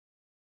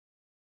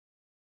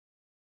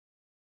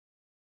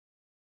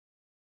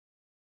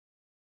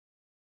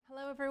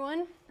Hello,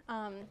 everyone.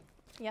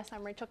 Yes,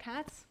 I'm Rachel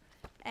Katz,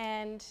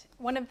 and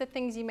one of the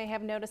things you may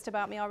have noticed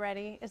about me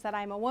already is that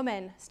I'm a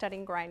woman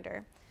studying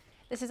Grindr.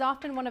 This is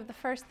often one of the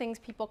first things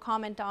people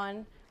comment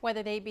on,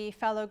 whether they be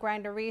fellow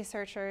Grindr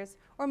researchers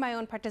or my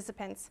own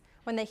participants,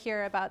 when they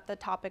hear about the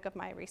topic of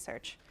my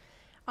research.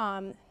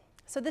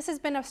 So this has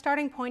been a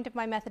starting point of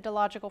my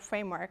methodological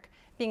framework,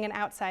 being an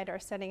outsider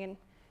studying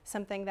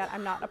something that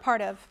I'm not a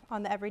part of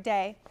on the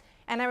everyday.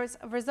 And as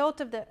a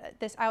result of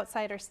this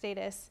outsider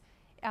status,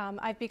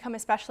 I've become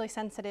especially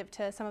sensitive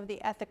to some of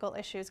the ethical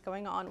issues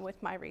going on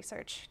with my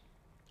research.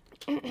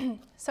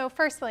 So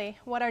firstly,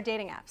 what are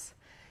dating apps?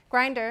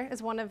 Grindr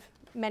is one of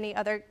many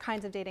other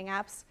kinds of dating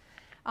apps.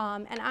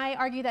 And I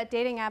argue that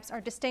dating apps are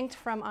distinct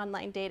from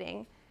online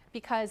dating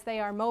because they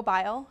are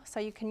mobile, so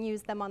you can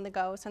use them on the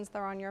go since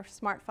they're on your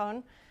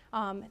smartphone.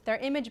 They're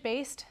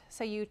image-based,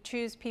 so you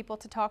choose people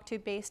to talk to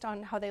based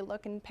on how they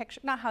look in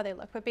pictures, not how they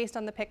look, but based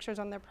on the pictures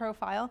on their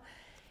profile.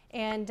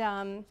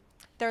 And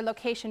they're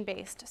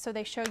location-based, so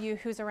they show you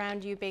who's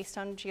around you based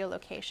on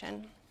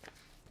geolocation.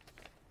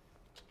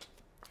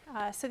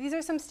 So these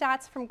are some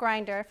stats from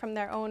Grindr, from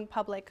their own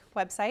public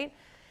website.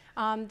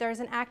 There's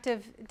an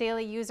active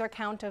daily user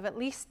count of at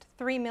least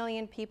 3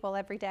 million people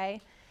every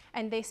day,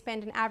 and they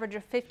spend an average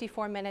of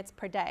 54 minutes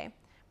per day,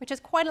 which is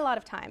quite a lot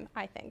of time,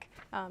 I think.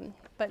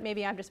 But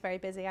maybe I'm just very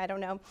busy, I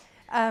don't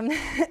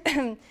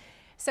know.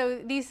 So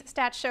these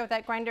stats show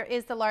that Grindr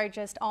is the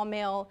largest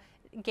all-male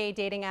gay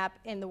dating app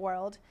in the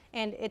world,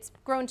 and it's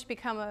grown to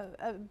become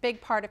a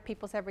big part of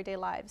people's everyday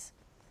lives.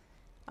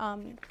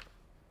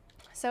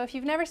 So if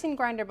you've never seen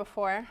Grindr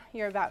before,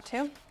 you're about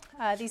to.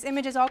 These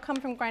images all come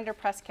from Grindr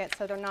press kit,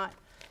 so they're not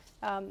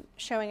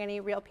showing any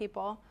real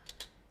people,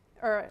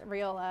 or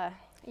real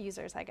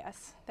users, I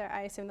guess.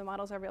 I assume the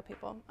models are real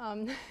people.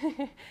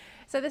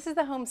 So this is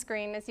the home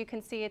screen. As you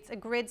can see, it's a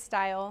grid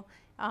style,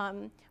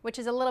 which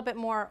is a little bit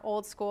more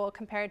old school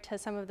compared to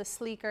some of the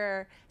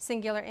sleeker,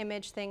 singular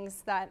image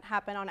things that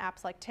happen on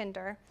apps like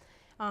Tinder.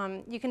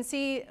 You can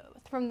see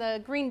from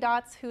the green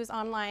dots who's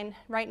online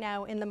right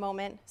now in the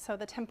moment, so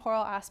the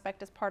temporal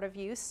aspect is part of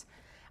use.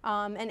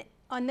 And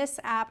on this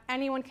app,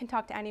 anyone can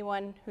talk to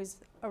anyone who's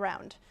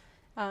around,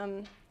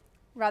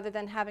 rather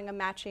than having a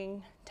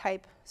matching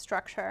type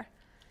structure.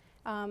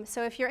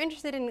 So if you're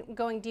interested in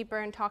going deeper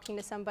and talking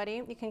to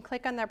somebody, you can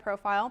click on their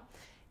profile,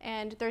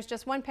 and there's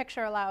just one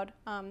picture allowed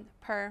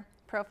per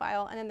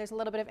profile, and then there's a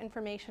little bit of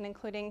information,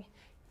 including,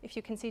 if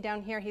you can see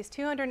down here, he's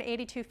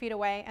 282 feet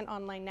away and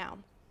online now.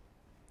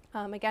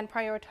 Again,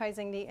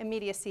 prioritizing the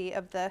immediacy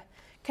of the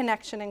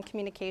connection and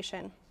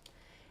communication.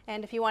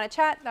 And if you want to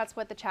chat, that's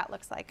what the chat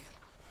looks like.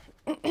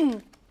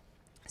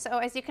 So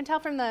as you can tell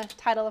from the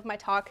title of my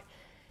talk,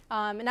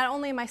 not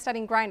only am I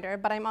studying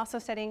Grindr, but I'm also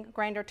studying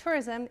Grindr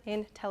tourism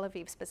in Tel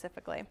Aviv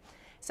specifically.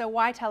 So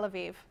why Tel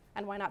Aviv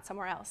and why not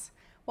somewhere else?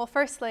 Well,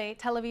 firstly,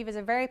 Tel Aviv is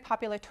a very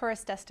popular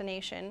tourist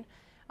destination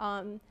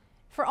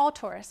for all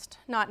tourists,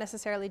 not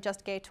necessarily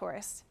just gay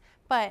tourists.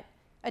 But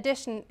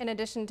in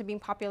addition to being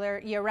popular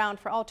year-round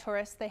for all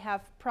tourists, they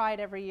have Pride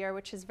every year,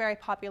 which is very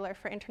popular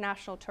for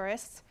international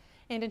tourists.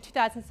 And in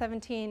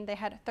 2017, they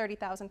had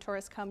 30,000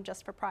 tourists come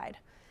just for Pride.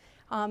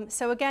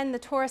 So again, the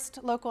tourist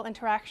local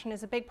interaction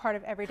is a big part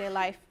of everyday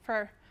life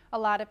for a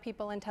lot of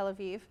people in Tel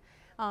Aviv.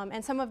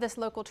 And some of this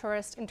local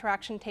tourist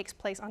interaction takes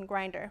place on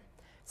Grindr.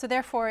 So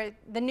therefore,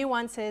 the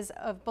nuances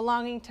of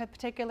belonging to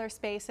particular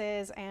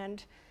spaces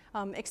and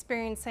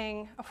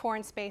experiencing a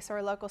foreign space or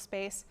a local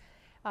space,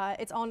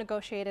 it's all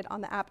negotiated on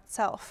the app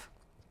itself.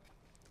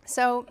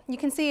 So you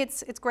can see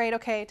it's great,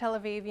 okay, Tel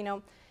Aviv, you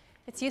know,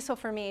 it's useful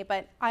for me,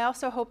 but I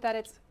also hope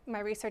that my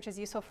research is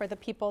useful for the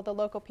people, the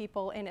local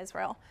people in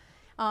Israel.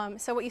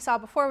 So what you saw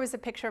before was a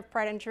picture of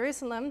Pride in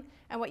Jerusalem,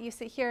 and what you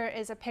see here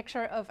is a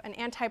picture of an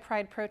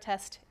anti-Pride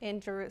protest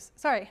in Jerusalem.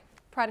 Sorry,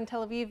 Pride in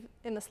Tel Aviv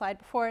in the slide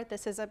before.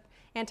 This is an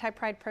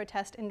anti-Pride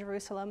protest in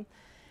Jerusalem.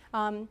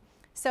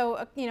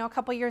 So you know, a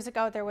couple years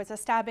ago, there was a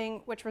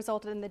stabbing which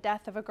resulted in the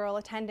death of a girl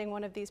attending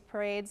one of these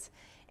parades,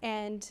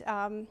 and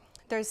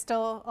there's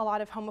still a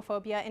lot of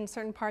homophobia in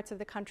certain parts of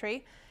the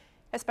country,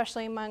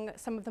 especially among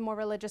some of the more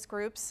religious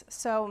groups.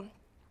 So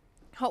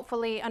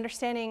hopefully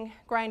understanding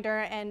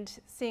Grindr and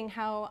seeing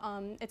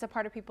how it's a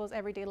part of people's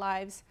everyday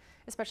lives,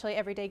 especially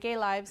everyday gay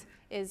lives,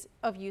 is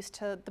of use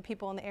to the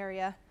people in the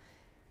area.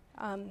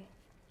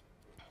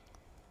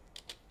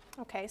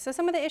 Okay, so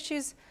some of the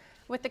issues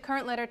with the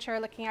current literature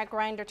looking at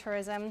Grindr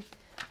tourism,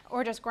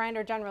 or just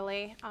Grindr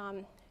generally,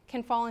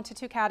 can fall into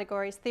two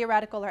categories,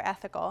 theoretical or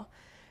ethical.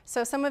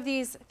 So some of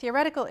these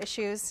theoretical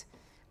issues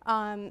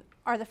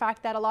are the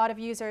fact that a lot of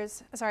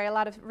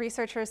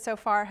researchers so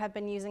far have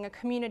been using a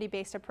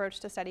community-based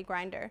approach to study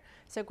Grindr.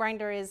 So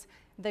Grindr is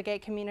the gay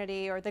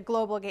community or the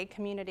global gay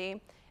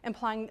community,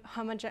 implying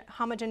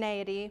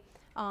homogeneity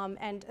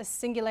and a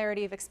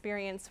singularity of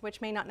experience,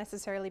 which may not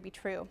necessarily be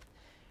true.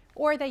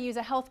 Or they use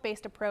a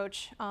health-based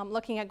approach,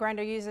 looking at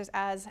Grindr users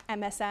as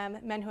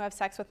MSM, men who have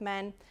sex with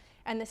men,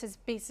 and this is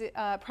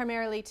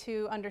primarily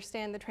to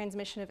understand the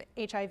transmission of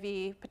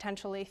HIV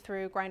potentially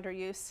through Grindr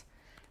use.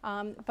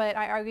 But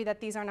I argue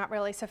that these are not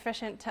really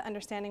sufficient to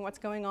understanding what's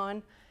going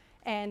on.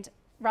 And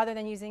rather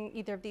than using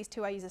either of these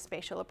two, I use a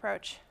spatial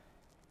approach.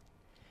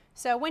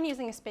 So when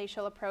using a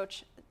spatial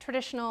approach,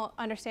 traditional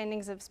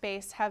understandings of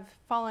space have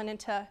fallen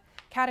into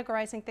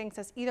categorizing things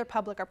as either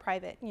public or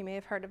private. You may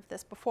have heard of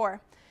this before.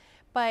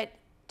 But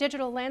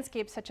digital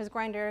landscapes such as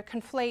Grindr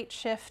conflate,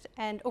 shift,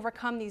 and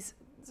overcome these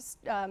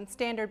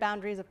standard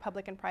boundaries of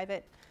public and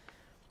private.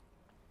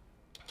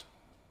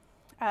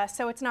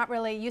 So it's not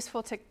really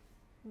useful to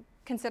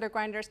consider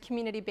Grindr as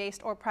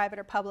community-based or private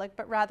or public,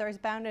 but rather is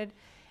bounded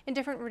in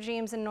different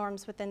regimes and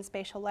norms within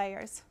spatial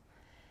layers.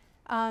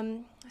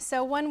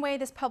 So one way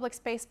this public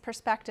space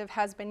perspective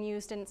has been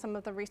used in some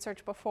of the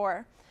research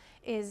before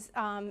is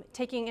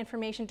taking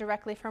information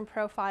directly from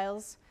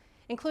profiles,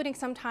 including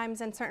sometimes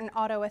in certain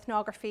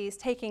autoethnographies,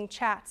 taking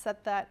chats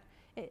that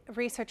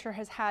researcher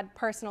has had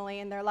personally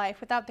in their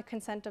life without the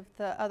consent of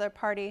the other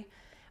party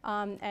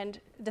and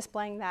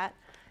displaying that.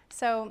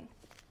 So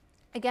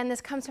again,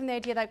 this comes from the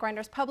idea that Grindr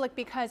is public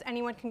because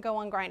anyone can go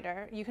on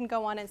Grindr. You can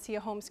go on and see a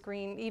home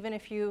screen, even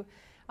if you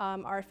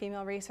are a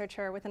female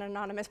researcher with an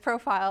anonymous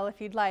profile, if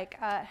you'd like.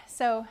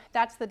 So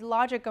that's the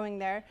logic going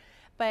there.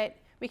 But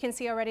we can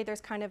see already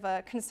there's kind of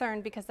a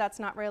concern because that's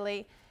not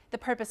really the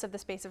purpose of the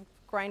space of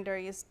Grindr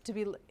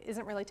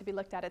isn't really to be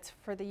looked at. It's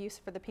for the use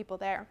for the people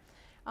there.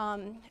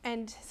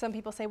 And some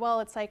people say,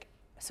 well, it's like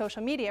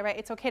social media, right?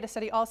 It's okay to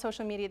study all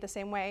social media the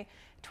same way.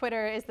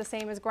 Twitter is the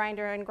same as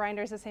Grindr, and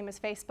Grindr is the same as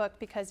Facebook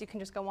because you can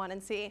just go on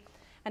and see.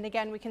 And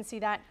again, we can see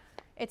that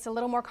it's a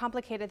little more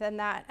complicated than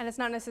that, and it's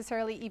not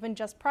necessarily even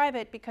just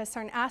private because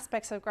certain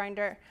aspects of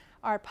Grindr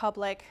are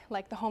public,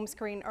 like the home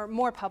screen, or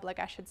more public,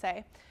 I should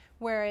say,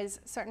 whereas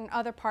certain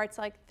other parts,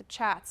 like the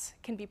chats,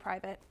 can be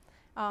private.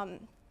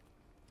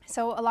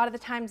 So a lot of the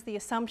times the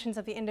assumptions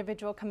of the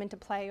individual come into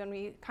play when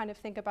we kind of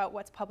think about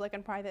what's public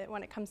and private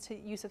when it comes to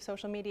use of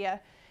social media.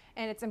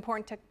 And it's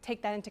important to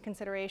take that into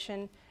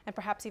consideration and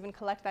perhaps even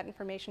collect that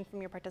information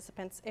from your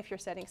participants if you're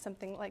studying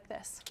something like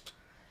this.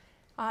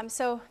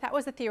 So that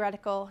was the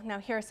theoretical. Now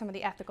here are some of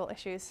the ethical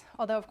issues,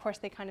 although of course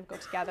they kind of go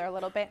together a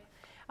little bit.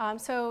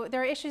 So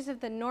there are issues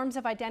of the norms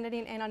of identity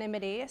and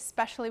anonymity,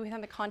 especially within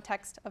the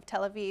context of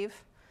Tel Aviv.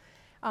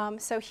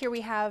 So here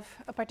we have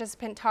a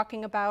participant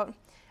talking about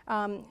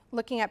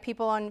looking at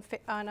people on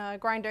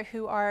Grindr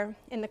who are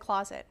in the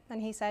closet.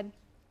 And he said,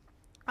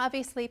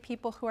 obviously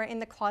people who are in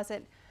the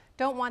closet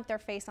don't want their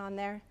face on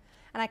there,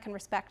 and I can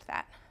respect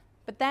that.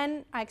 But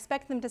then I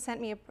expect them to send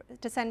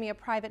me a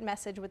private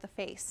message with a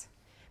face.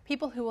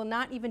 People who will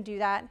not even do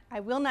that, I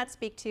will not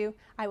speak to,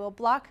 I will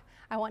block,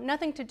 I want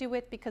nothing to do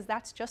with because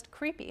that's just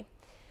creepy.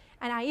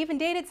 And I even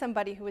dated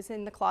somebody who was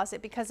in the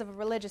closet because of a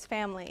religious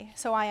family,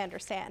 so I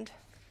understand.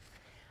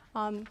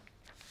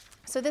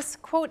 So this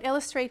quote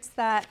illustrates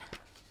that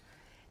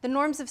the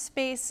norms of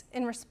space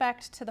in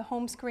respect to the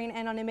home screen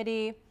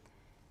anonymity,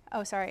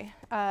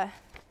 are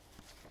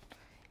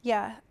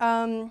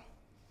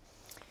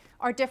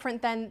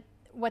different than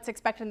what's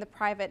expected in the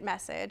private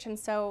message. And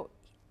so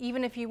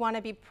even if you want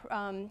to be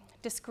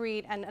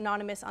discreet and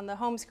anonymous on the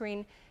home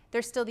screen,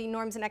 there's still the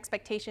norms and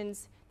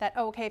expectations that,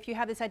 oh, okay, if you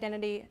have this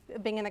identity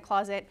being in the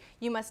closet,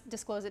 you must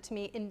disclose it to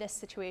me in this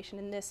situation,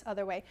 in this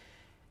other way.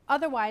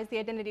 Otherwise, the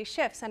identity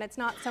shifts, and it's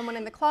not someone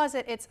in the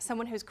closet, it's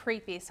someone who's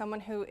creepy, someone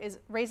who is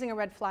raising a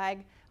red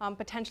flag,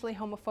 potentially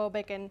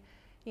homophobic, and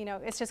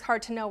it's just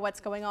hard to know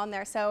what's going on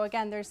there. So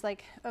again, there's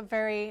like a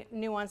very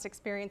nuanced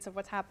experience of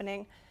what's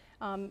happening,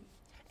 and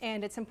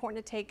it's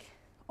important to take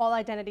all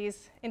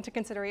identities into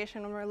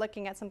consideration when we're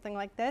looking at something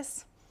like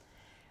this.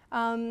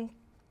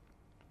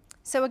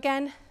 So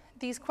again,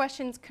 these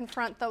questions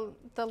confront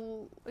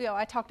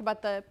I talked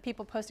about the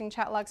people posting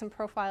chat logs and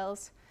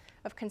profiles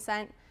of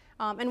consent.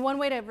 And one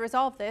way to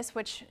resolve this,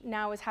 which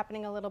now is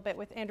happening a little bit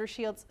with Andrew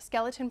Shields'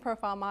 skeleton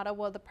profile model,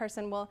 where the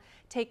person will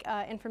take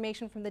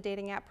information from the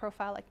dating app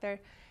profile, like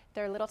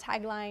their little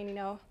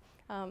tagline,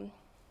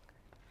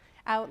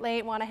 out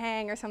late, want to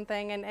hang or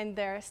something, and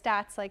their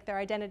stats, like their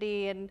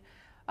identity and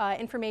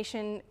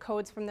information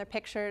codes from their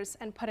pictures,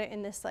 and put it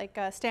in this like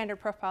standard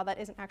profile that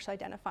isn't actually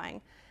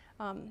identifying.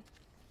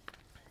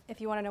 If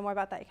you want to know more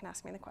about that, you can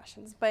ask me the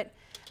questions. But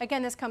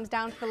again, this comes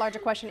down to the larger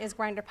question, is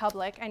Grindr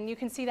public? And you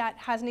can see that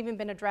hasn't even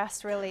been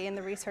addressed really in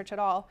the research at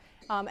all.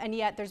 And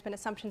yet there's been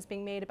assumptions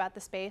being made about the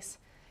space,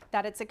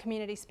 that it's a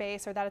community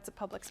space or that it's a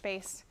public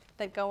space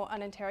that go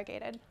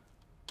uninterrogated.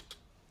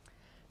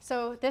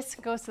 So this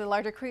goes to the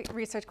larger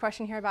research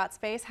question here about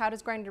space. How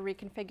does Grindr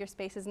reconfigure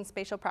spaces and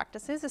spatial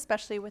practices,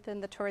 especially within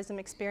the tourism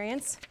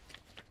experience?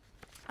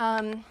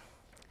 Some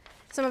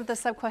of the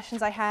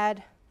sub-questions I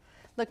had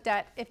looked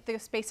at if the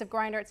space of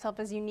Grindr itself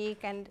is unique,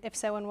 and if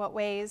so, in what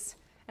ways,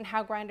 and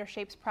how Grindr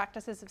shapes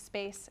practices of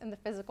space in the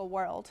physical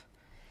world.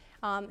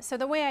 So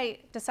the way I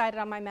decided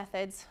on my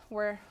methods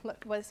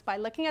was by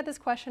looking at this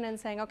question and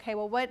saying, okay,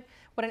 well, what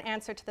would an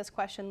answer to this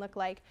question look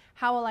like?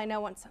 How will I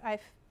know once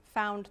I've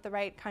found the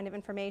right kind of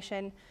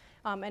information,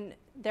 and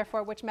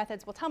therefore which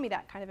methods will tell me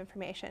that kind of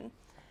information?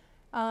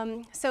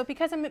 So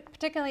because I'm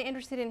particularly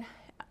interested in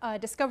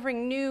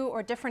discovering new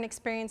or different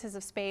experiences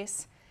of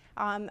space,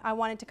 I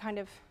wanted to kind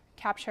of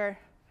capture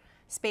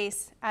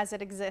space as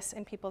it exists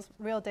in people's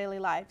real daily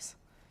lives.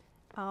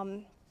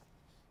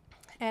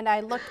 And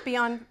I looked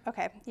beyond,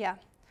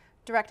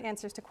 direct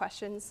answers to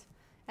questions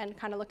and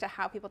kind of looked at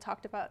how people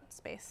talked about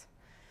space.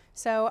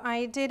 So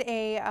I did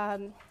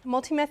a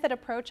multi-method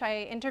approach.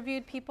 I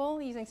interviewed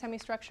people using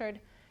semi-structured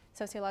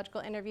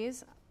sociological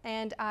interviews,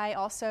 and I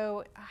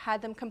also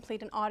had them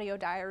complete an audio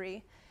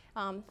diary.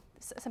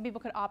 Some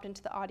people could opt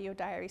into the audio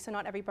diary, so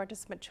not every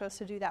participant chose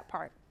to do that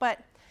part. But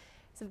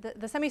so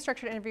the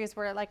semi-structured interviews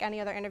were like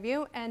any other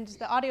interview, and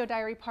the audio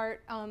diary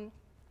part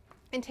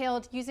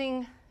entailed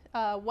using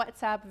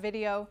WhatsApp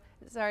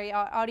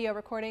audio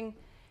recording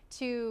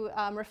to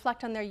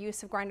reflect on their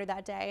use of Grindr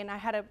that day. And I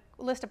had a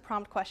list of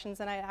prompt questions,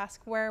 and I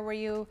asked, where were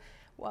you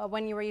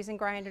when you were using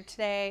Grindr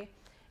today?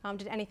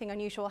 Did anything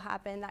unusual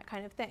happen? That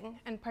kind of thing.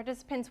 And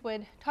participants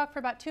would talk for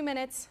about 2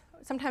 minutes,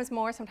 sometimes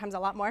more, sometimes a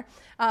lot more,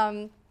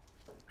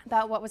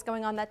 about what was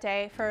going on that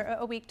day for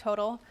a week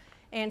total.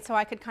 And so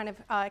I could kind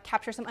of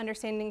capture some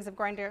understandings of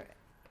Grindr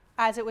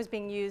as it was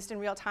being used in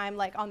real time,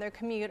 like on their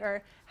commute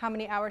or how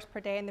many hours per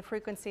day and the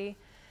frequency,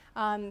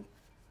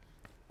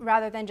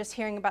 rather than just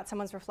hearing about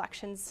someone's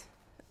reflections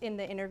in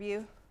the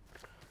interview.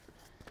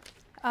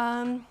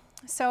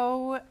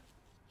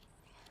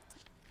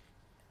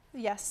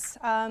 Yes,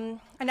 and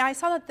I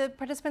saw that the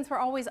participants were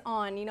always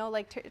on, you know,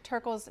 like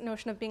Turkle's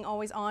notion of being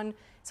always on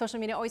social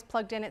media, always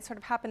plugged in. It sort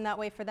of happened that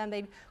way for them.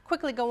 They'd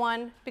quickly go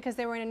on because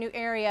they were in a new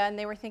area and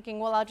they were thinking,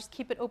 well, I'll just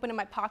keep it open in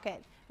my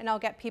pocket and I'll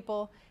get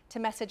people to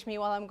message me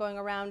while I'm going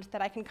around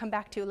that I can come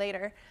back to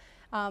later.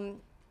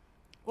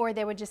 Or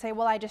they would just say,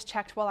 well, I just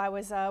checked while I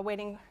was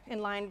waiting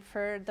in line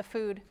for the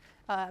food,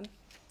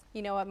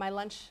 you know, at my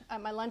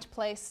lunch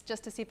place,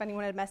 just to see if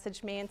anyone had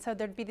messaged me. And so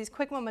there'd be these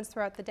quick moments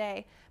throughout the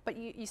day. But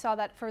you saw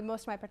that for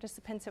most of my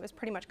participants, it was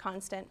pretty much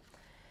constant.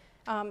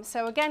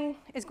 So again,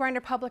 is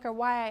Grindr public, or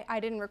why I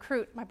didn't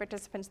recruit my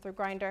participants through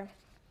Grindr?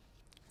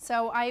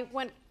 So I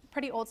went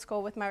pretty old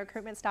school with my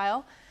recruitment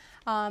style.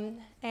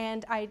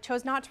 And I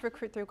chose not to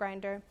recruit through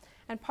Grindr.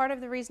 And part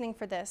of the reasoning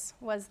for this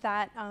was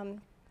that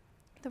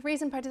the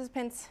reason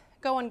participants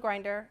go on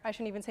Grindr, I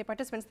shouldn't even say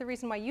participants, the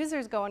reason why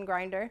users go on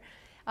Grindr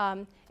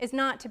is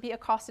not to be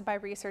accosted by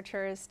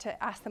researchers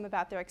to ask them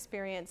about their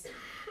experience.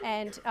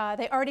 And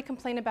they already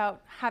complain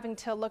about having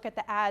to look at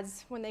the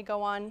ads when they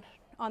go on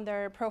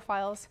their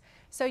profiles.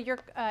 So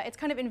it's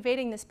kind of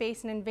invading the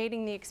space and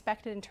invading the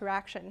expected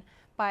interaction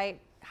by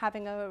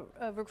having a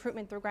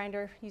recruitment through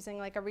Grindr using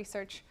like a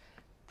research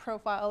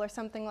profile or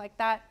something like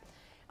that.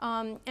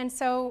 And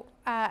so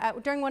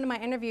during one of my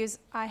interviews,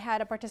 I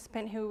had a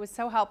participant who was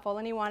so helpful,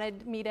 and he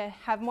wanted me to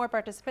have more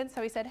participants.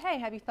 So he said, hey,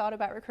 have you thought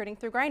about recruiting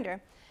through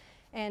Grindr?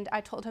 And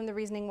I told him the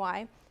reasoning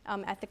why.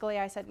 Ethically,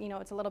 I said, you know,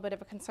 it's a little bit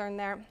of a concern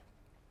there.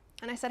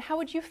 And I said, how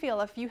would you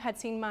feel if you had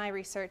seen my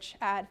research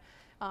ad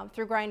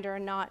through Grindr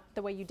and not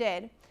the way you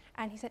did?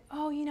 And he said,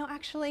 oh, you know,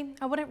 actually,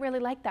 I wouldn't really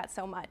like that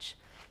so much.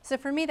 So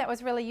for me, that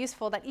was really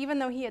useful, that even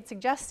though he had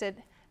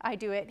suggested I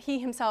do it, he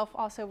himself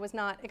also was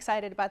not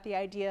excited about the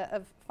idea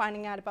of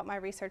finding out about my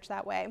research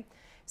that way.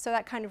 So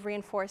that kind of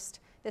reinforced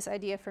this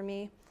idea for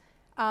me.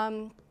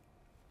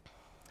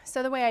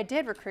 So the way I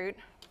did recruit,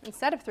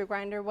 instead of through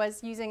Grindr,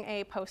 was using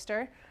a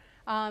poster.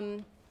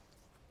 And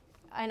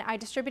I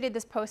distributed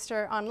this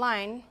poster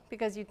online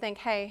because you'd think,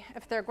 hey,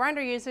 if they're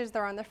Grindr users,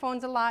 they're on their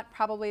phones a lot,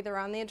 probably they're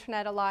on the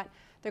internet a lot,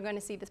 they're going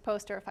to see this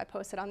poster if I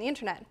post it on the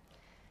internet.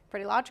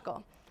 Pretty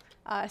logical.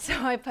 So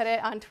I put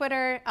it on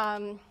Twitter,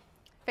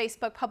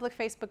 Facebook, public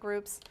Facebook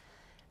groups,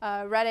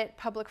 Reddit,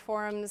 public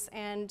forums,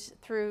 and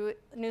through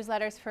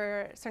newsletters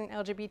for certain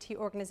LGBT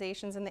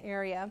organizations in the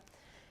area.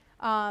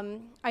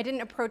 I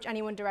didn't approach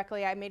anyone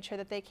directly. I made sure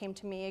that they came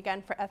to me,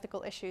 again, for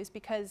ethical issues,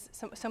 because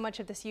so much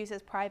of this use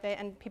is private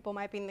and people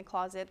might be in the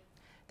closet.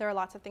 There are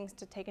lots of things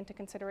to take into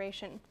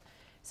consideration.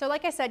 So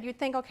like I said, you'd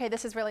think, okay,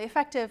 this is really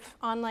effective.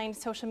 Online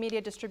social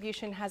media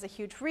distribution has a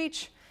huge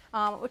reach,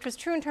 which was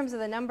true in terms of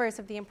the numbers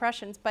of the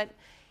impressions, but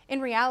in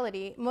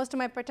reality, most of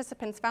my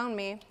participants found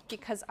me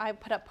because I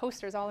put up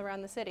posters all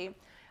around the city,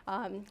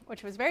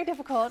 which was very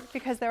difficult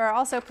because there are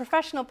also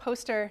professional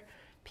poster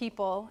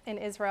people in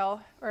Israel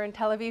or in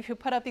Tel Aviv who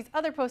put up these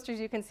other posters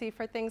you can see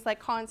for things like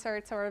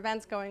concerts or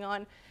events going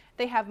on.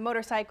 They have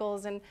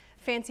motorcycles and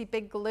fancy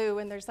big glue,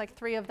 and there's like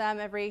 3 of them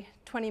every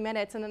 20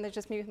 minutes, and then there's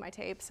just me with my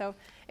tape. So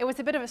it was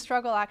a bit of a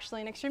struggle,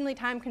 actually, and extremely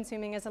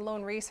time-consuming as a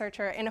lone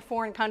researcher in a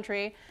foreign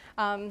country.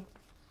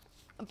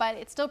 But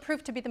it still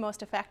proved to be the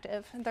most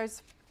effective. And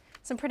there's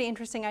some pretty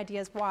interesting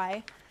ideas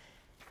why.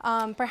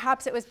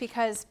 Perhaps it was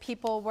because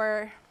people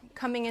were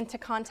coming into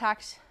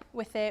contact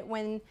with it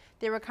when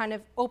they were kind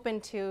of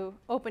open to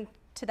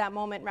that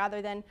moment,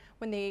 rather than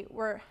when they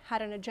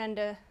had an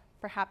agenda,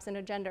 perhaps an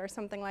agenda or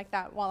something like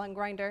that while on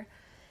Grindr.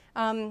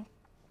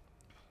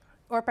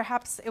 Or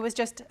perhaps it was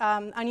just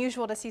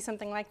unusual to see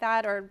something like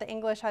that, or the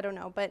English, I don't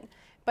know, but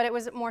it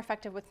was more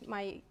effective with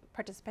my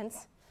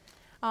participants.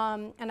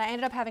 And I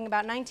ended up having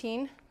about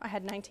 19, I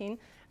had 19,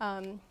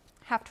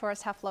 half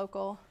tourist, half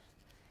local,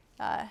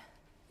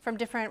 from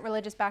different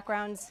religious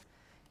backgrounds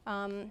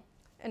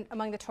and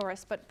among the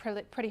tourists, but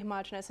pretty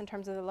homogenous in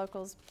terms of the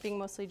locals being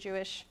mostly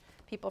Jewish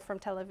people from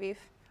Tel Aviv.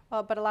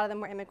 Well, but a lot of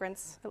them were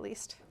immigrants, at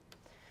least.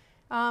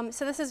 So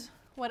this is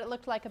what it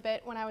looked like a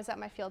bit when I was at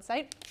my field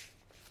site.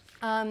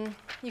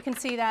 You can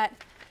see that,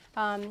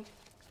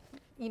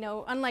 you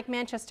know, unlike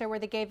Manchester, where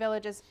the gay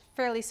village is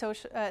fairly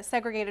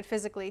segregated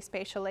physically,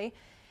 spatially,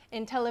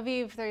 in Tel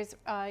Aviv, there's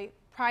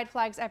pride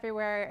flags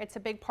everywhere. It's a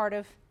big part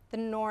of the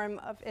norm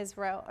of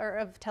Israel, or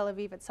of Tel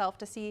Aviv itself,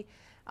 to see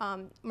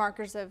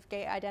markers of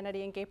gay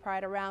identity and gay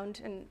pride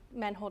around, and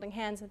men holding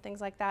hands and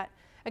things like that.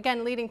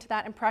 Again, leading to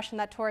that impression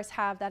that tourists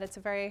have that it's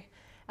a very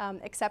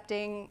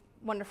accepting,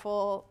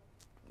 wonderful,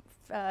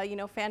 you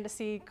know,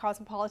 fantasy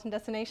cosmopolitan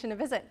destination to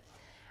visit.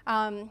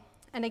 And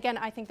again,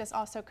 I think this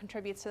also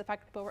contributes to the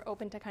fact that people were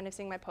open to kind of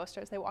seeing my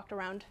posters. They walked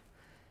around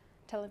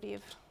Tel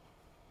Aviv.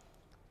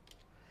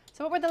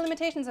 So what were the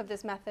limitations of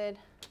this method?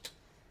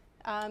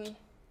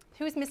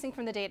 Who is missing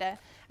from the data?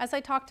 As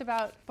I talked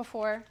about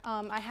before,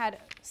 I had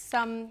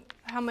some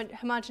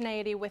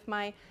homogeneity with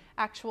my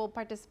actual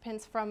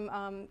participants from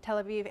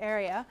Tel Aviv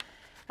area.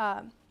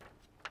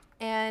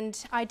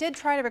 And I did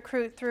try to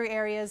recruit through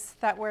areas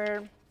that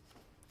were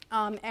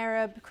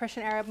Arab,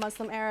 Christian Arab,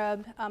 Muslim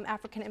Arab,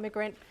 African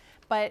immigrant,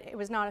 but it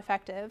was not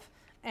effective.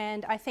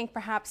 And I think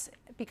perhaps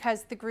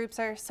because the groups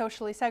are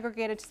socially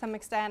segregated to some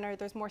extent, or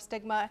there's more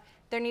stigma,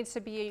 there needs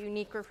to be a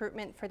unique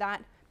recruitment for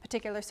that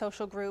particular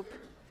social group,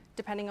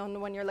 depending on the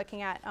one you're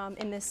looking at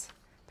in this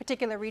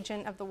particular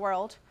region of the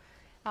world.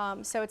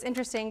 So it's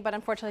interesting, but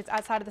unfortunately it's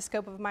outside of the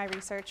scope of my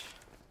research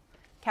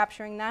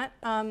capturing that.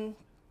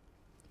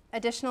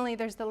 Additionally,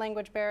 there's the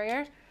language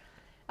barrier.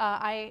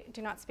 I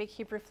do not speak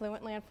Hebrew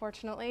fluently,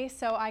 unfortunately,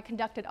 so I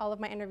conducted all of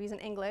my interviews in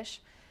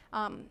English.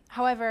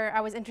 However,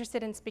 I was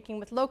interested in speaking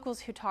with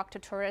locals who talk to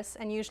tourists,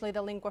 and usually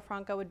the lingua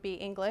franca would be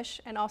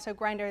English, and also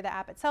Grindr, the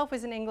app itself,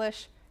 is in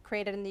English,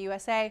 created in the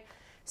USA.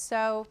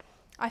 So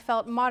I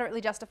felt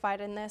moderately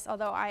justified in this,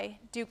 although I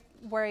do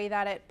worry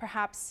that it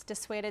perhaps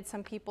dissuaded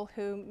some people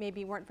who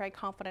maybe weren't very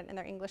confident in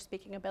their English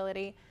speaking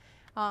ability.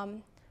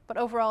 But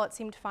overall, it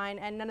seemed fine,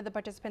 and none of the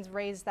participants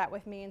raised that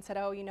with me and said,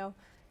 oh, you know,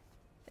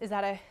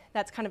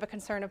 that's kind of a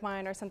concern of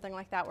mine or something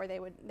like that, where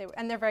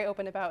and they're very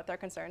open about their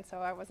concerns, so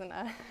I wasn't,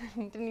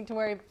 didn't need to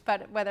worry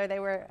about whether they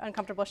were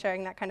uncomfortable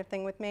sharing that kind of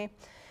thing with me.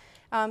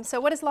 So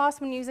what is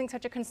lost when using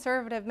such a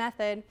conservative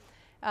method,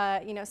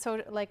 you know,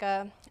 so like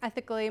a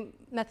ethically,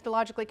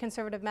 methodologically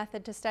conservative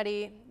method to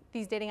study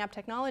these dating app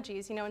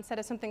technologies, you know, instead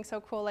of something so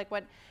cool like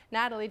what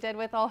Natalie did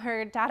with all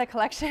her data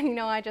collection, you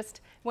know, I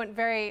just went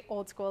very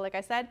old school, like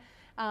I said,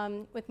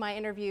 with my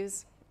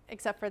interviews,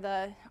 except for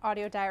the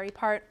audio diary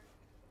part.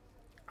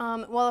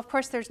 Well, of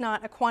course, there's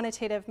not a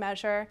quantitative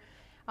measure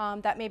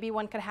that maybe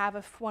one could have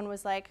if one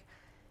was like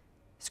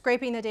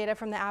scraping the data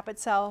from the app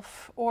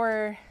itself,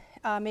 or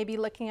maybe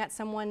looking at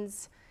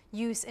someone's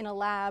use in a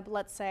lab,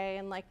 let's say,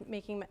 and like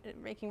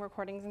making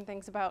recordings and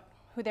things about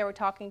who they were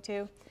talking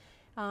to.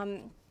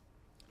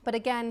 But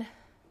again,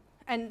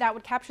 and that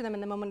would capture them in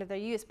the moment of their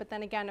use, but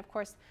then again, of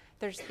course,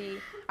 there's the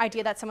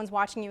idea that someone's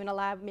watching you in a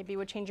lab maybe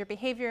would change your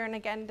behavior, and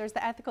again, there's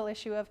the ethical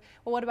issue of,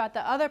 well, what about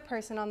the other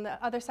person on the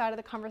other side of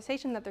the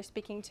conversation that they're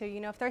speaking to?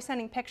 You know, if they're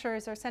sending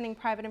pictures or sending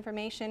private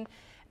information,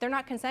 they're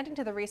not consenting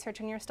to the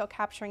research, and you're still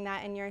capturing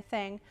that in your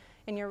thing,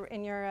 in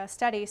your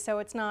study, so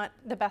it's not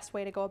the best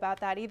way to go about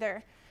that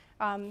either.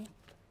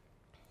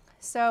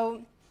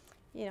 So,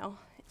 you know,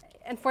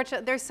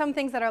 unfortunately, there's some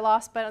things that are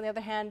lost, but on the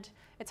other hand,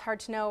 it's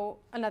hard to know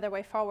another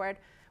way forward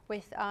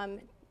with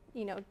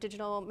you know,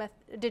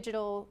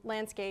 digital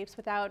landscapes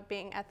without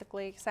being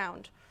ethically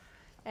sound.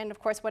 And of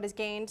course, what is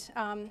gained?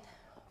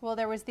 Well,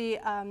 there was the,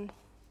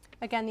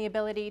 again, the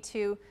ability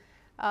to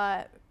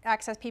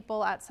access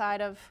people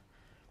outside of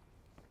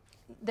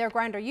their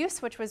Grindr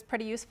use, which was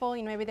pretty useful.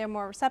 You know, maybe they're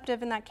more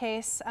receptive in that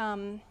case.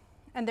 And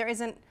there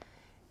isn't,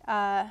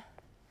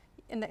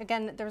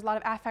 again, there was a lot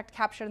of affect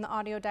captured in the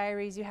audio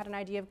diaries. You had an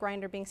idea of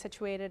Grindr being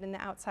situated in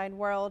the outside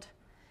world.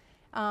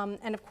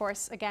 And of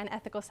course, again,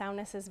 ethical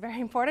soundness is very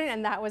important,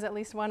 and that was at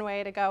least one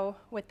way to go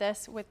with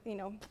this, with, you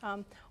know,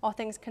 all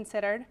things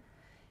considered.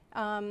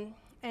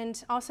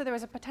 And also there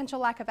was a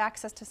potential lack of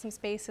access to some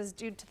spaces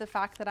due to the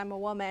fact that I'm a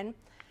woman,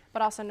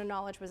 but also no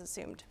knowledge was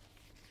assumed.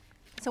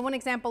 So one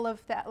example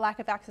of that lack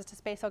of access to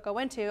space I'll go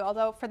into,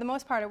 although for the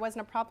most part it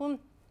wasn't a problem,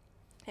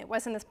 it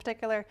was in this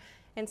particular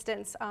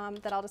instance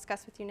that I'll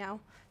discuss with you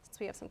now, since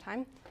we have some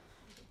time.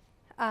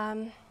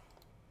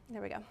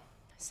 There we go.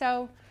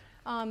 So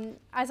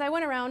as I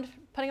went around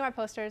putting up my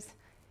posters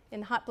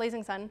in the hot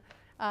blazing sun,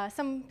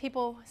 some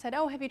people said,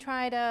 oh, have you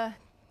tried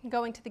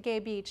going to the gay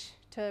beach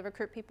to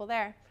recruit people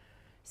there?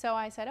 So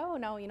I said, oh,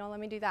 no, you know, let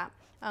me do that.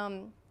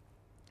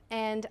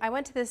 And I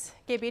went to this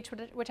gay beach,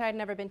 which I had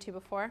never been to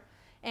before.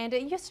 And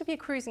it used to be a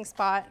cruising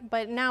spot,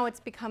 but now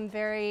it's become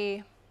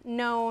very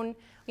known.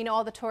 You know,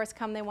 all the tourists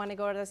come, they want to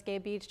go to this gay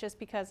beach just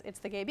because it's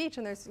the gay beach,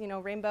 and there's, you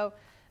know, rainbow,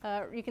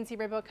 you can see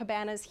rainbow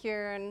cabanas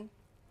here, and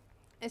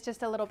it's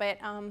just a little bit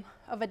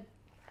of a,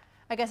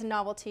 I guess,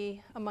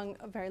 novelty among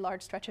a very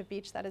large stretch of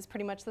beach that is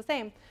pretty much the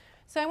same.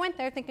 So I went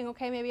there thinking,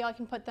 okay, maybe I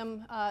can put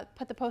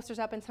the posters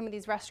up in some of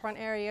these restaurant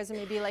areas, or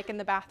maybe like in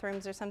the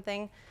bathrooms or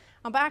something.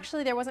 But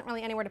actually there wasn't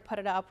really anywhere to put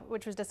it up,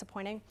 which was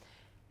disappointing.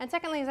 And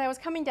secondly, as I was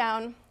coming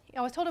down, I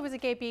was told it was a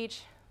gay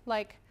beach,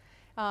 like,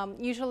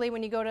 Usually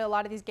when you go to a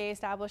lot of these gay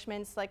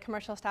establishments, like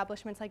commercial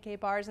establishments like gay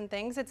bars and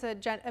things, it's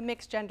a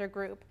mixed gender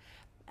group.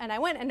 And I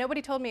went, and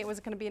nobody told me it was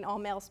going to be an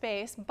all-male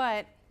space,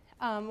 but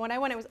when I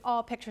went, it was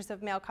all pictures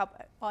of male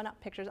couples, well, not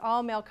pictures,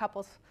 all male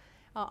couples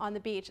on the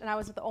beach, and I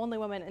was the only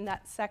woman in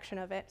that section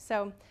of it.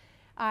 So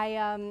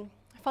I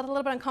felt a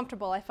little bit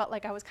uncomfortable. I felt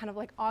like I was kind of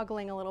like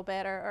ogling a little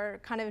bit, or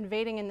kind of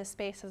invading in the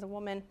space as a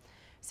woman.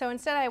 So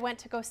instead I went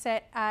to go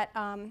sit at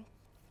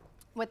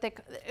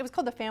it was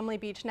called the Family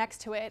Beach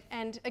next to it.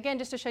 And again,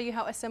 just to show you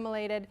how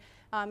assimilated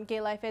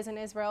gay life is in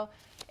Israel,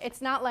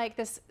 it's not like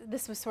this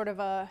was sort of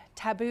a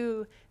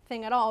taboo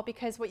thing at all,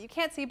 because what you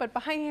can't see, but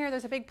behind here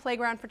there's a big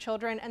playground for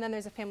children, and then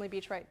there's a family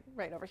beach right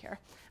over here.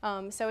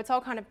 So it's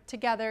all kind of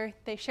together.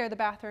 They share the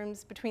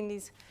bathrooms between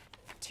these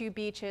two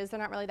beaches. They're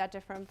not really that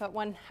different, but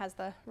one has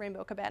the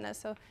rainbow cabanas,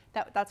 so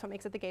that's what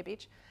makes it the gay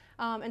beach.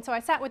 And so I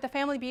sat with the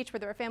family beach where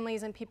there were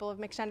families and people of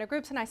mixed gender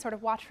groups, and I sort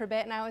of watched for a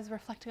bit, and I was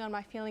reflecting on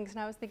my feelings, and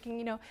I was thinking,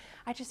 you know,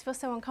 I just feel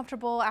so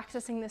uncomfortable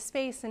accessing this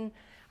space, and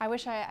I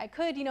wish I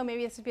could, you know,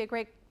 maybe this would be a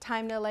great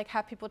time to like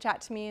have people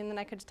chat to me, and then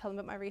I could just tell them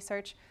about my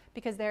research,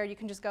 because there you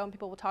can just go and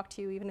people will talk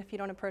to you even if you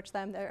don't approach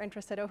them. They're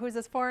interested. Oh, who's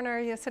this foreigner,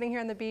 you know, sitting here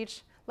on the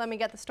beach? Let me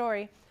get the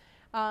story.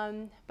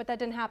 But that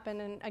didn't happen,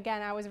 and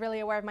again, I was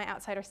really aware of my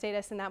outsider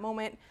status in that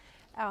moment,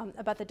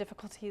 about the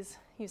difficulties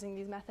using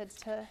these methods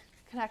to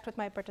connect with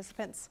my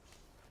participants.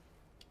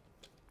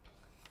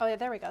 Oh yeah,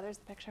 there we go, there's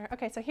the picture.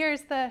 Okay, so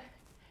here's the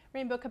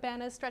rainbow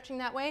cabanas stretching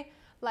that way,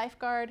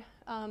 lifeguard,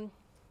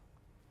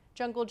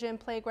 jungle gym,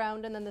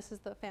 playground, and then this is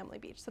the family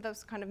beach. So that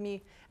was kind of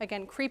me,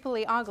 again,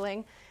 creepily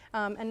ogling,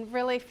 and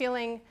really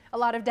feeling a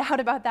lot of doubt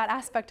about that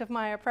aspect of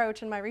my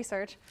approach and my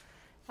research.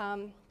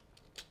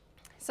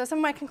 So some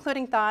of my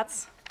concluding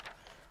thoughts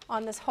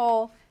on this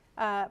whole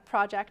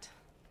project,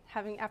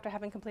 after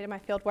having completed my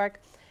field work,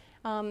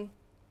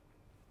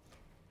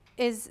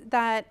 is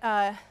that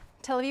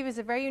Tel Aviv is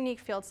a very unique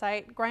field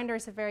site. Grindr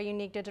is a very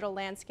unique digital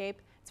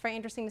landscape. It's very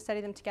interesting to study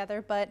them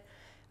together, but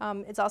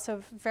it's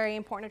also very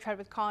important to tread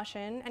with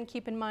caution and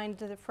keep in mind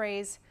the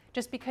phrase,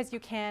 just because you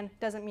can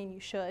doesn't mean you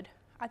should.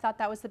 I thought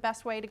that was the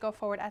best way to go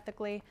forward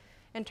ethically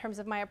in terms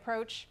of my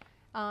approach,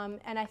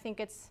 and I think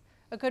it's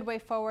a good way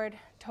forward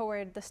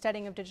toward the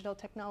studying of digital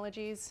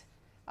technologies,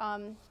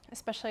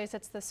 especially as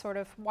it's this sort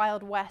of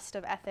wild west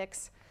of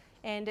ethics,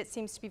 and it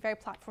seems to be very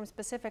platform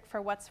specific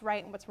for what's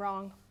right and what's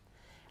wrong.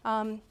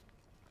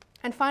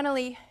 And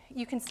finally,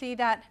 you can see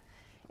that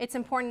it's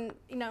important,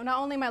 you know, not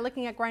only am I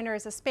looking at Grindr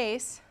as a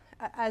space,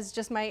 as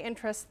just my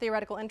interest,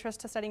 theoretical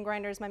interest to studying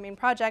Grindr is my main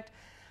project,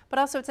 but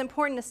also it's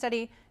important to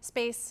study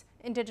space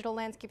in digital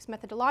landscapes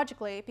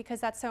methodologically,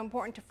 because that's so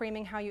important to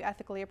framing how you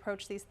ethically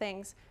approach these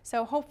things.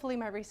 So hopefully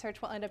my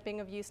research will end up being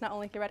of use not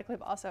only theoretically,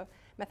 but also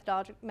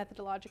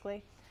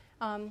methodologically.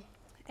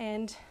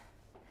 And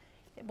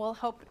it will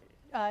help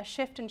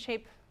shift and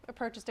shape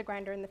approaches to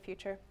Grindr in the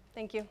future.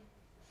 Thank you.